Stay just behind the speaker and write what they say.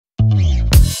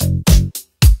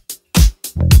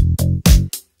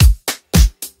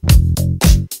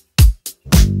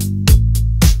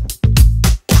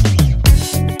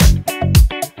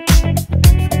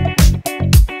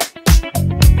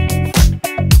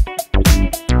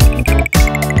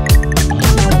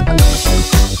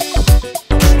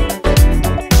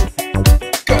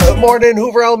morning,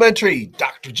 Hoover Elementary.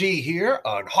 Dr. G here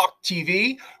on Hawk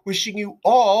TV, wishing you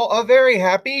all a very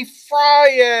happy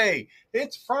Friday.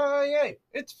 It's Friday.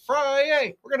 It's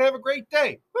Friday. We're going to have a great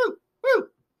day. Woo, woo,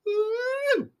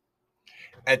 woo.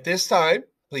 At this time,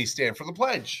 please stand for the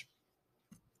pledge.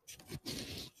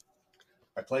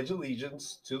 I pledge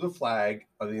allegiance to the flag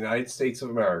of the United States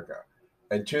of America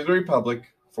and to the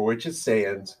republic for which it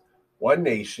stands, one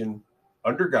nation,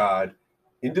 under God,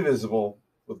 indivisible,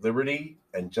 with liberty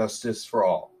and justice for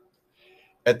all.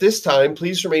 At this time,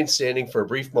 please remain standing for a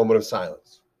brief moment of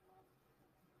silence.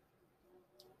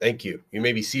 Thank you. You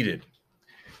may be seated.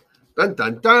 Dun,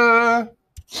 dun, dun.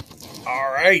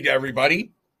 All right,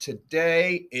 everybody.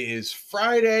 Today is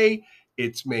Friday.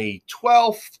 It's May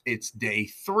 12th. It's day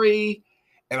 3.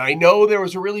 And I know there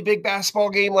was a really big basketball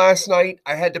game last night.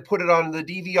 I had to put it on the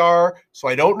DVR, so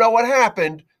I don't know what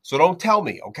happened. So don't tell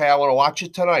me, okay? I want to watch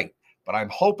it tonight. But I'm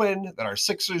hoping that our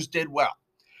Sixers did well.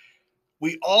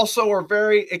 We also are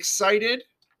very excited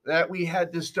that we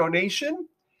had this donation,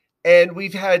 and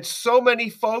we've had so many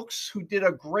folks who did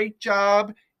a great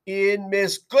job in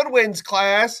Miss Goodwin's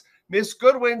class. Miss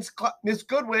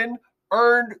Goodwin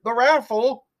earned the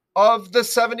raffle of the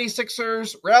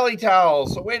 76ers rally towel.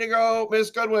 So way to go, Miss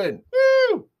Goodwin.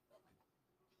 Woo!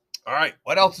 All right,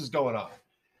 what else is going on?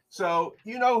 So,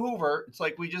 you know, Hoover, it's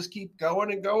like we just keep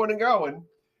going and going and going.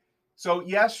 So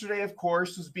yesterday, of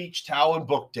course, was Beach Towel and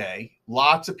Book Day.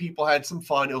 Lots of people had some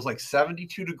fun. It was like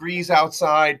 72 degrees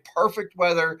outside, perfect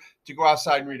weather to go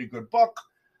outside and read a good book.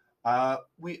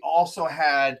 We also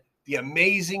had the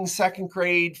amazing second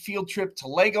grade field trip to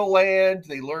Legoland.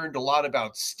 They learned a lot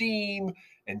about STEAM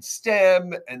and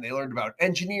STEM, and they learned about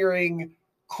engineering,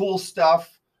 cool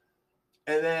stuff.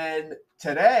 And then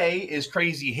today is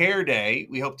Crazy Hair Day.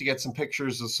 We hope to get some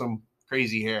pictures of some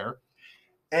crazy hair.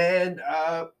 And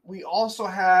we also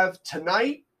have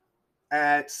tonight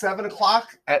at 7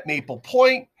 o'clock at Maple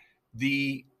Point,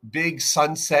 the big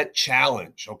Sunset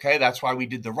Challenge. Okay, that's why we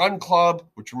did the Run Club,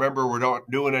 which remember, we're not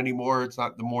doing anymore. It's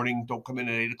not in the morning. Don't come in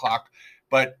at 8 o'clock.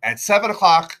 But at 7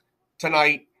 o'clock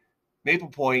tonight, Maple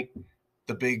Point,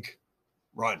 the big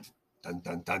run. Dun,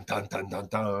 dun, dun, dun, dun, dun,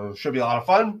 dun. Should be a lot of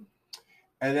fun.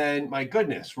 And then, my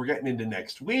goodness, we're getting into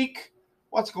next week.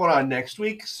 What's going on next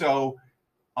week? So,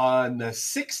 on the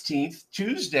 16th,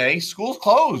 Tuesday, school's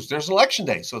closed. There's election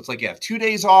day. So it's like you have 2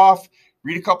 days off,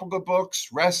 read a couple good books,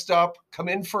 rest up, come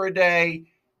in for a day,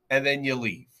 and then you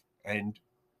leave. And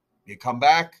you come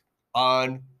back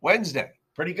on Wednesday.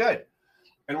 Pretty good.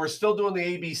 And we're still doing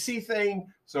the ABC thing.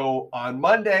 So on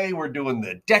Monday, we're doing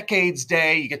the Decades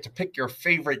Day. You get to pick your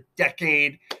favorite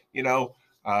decade. You know,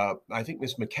 I think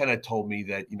Miss McKenna told me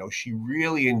that, you know, she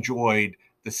really enjoyed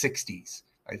the 60s.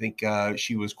 I think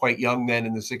she was quite young then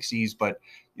in the 60s, but,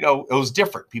 you know, it was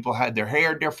different. People had their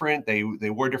hair different. They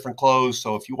wore different clothes.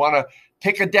 So if you want to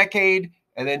pick a decade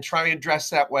and then try and dress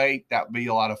that way, that would be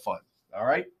a lot of fun. All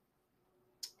right.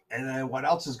 And then what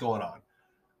else is going on?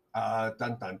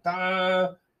 Dun, dun,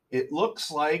 dun. It looks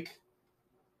like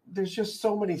there's just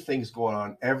so many things going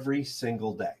on every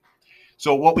single day.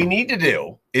 So what we need to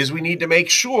do is we need to make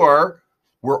sure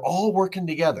we're all working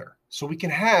together, so we can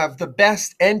have the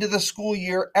best end of the school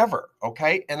year ever,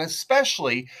 okay? And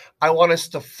especially, I want us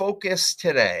to focus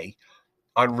today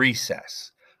on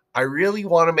recess. I really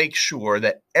want to make sure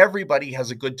that everybody has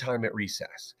a good time at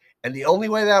recess. And the only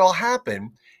way that'll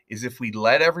happen is if we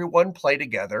let everyone play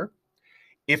together.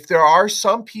 If there are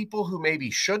some people who maybe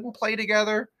shouldn't play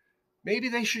together, maybe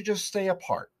they should just stay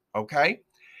apart, okay?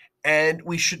 And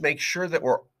we should make sure that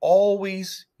we're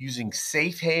always using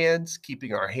safe hands,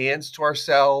 keeping our hands to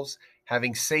ourselves,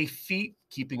 having safe feet,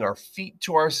 keeping our feet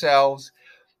to ourselves.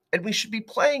 And we should be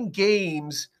playing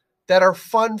games that are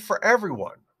fun for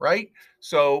everyone, right?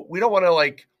 So we don't want to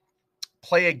like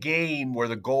play a game where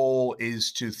the goal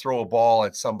is to throw a ball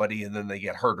at somebody and then they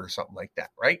get hurt or something like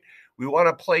that, right? We want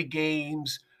to play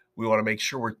games. We want to make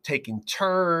sure we're taking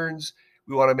turns.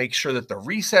 We want to make sure that the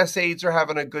recess aides are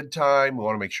having a good time. We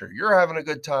want to make sure you're having a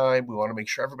good time. We want to make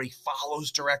sure everybody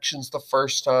follows directions the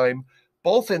first time,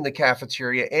 both in the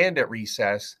cafeteria and at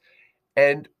recess.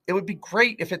 And it would be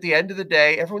great if at the end of the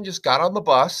day, everyone just got on the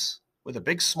bus with a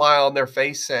big smile on their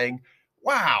face saying,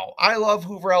 wow, I love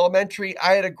Hoover Elementary.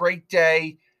 I had a great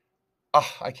day. Oh,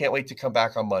 I can't wait to come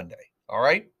back on Monday. All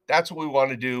right. That's what we want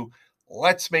to do.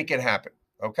 Let's make it happen.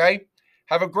 Okay.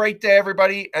 Have a great day,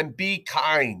 everybody, and be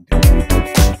kind.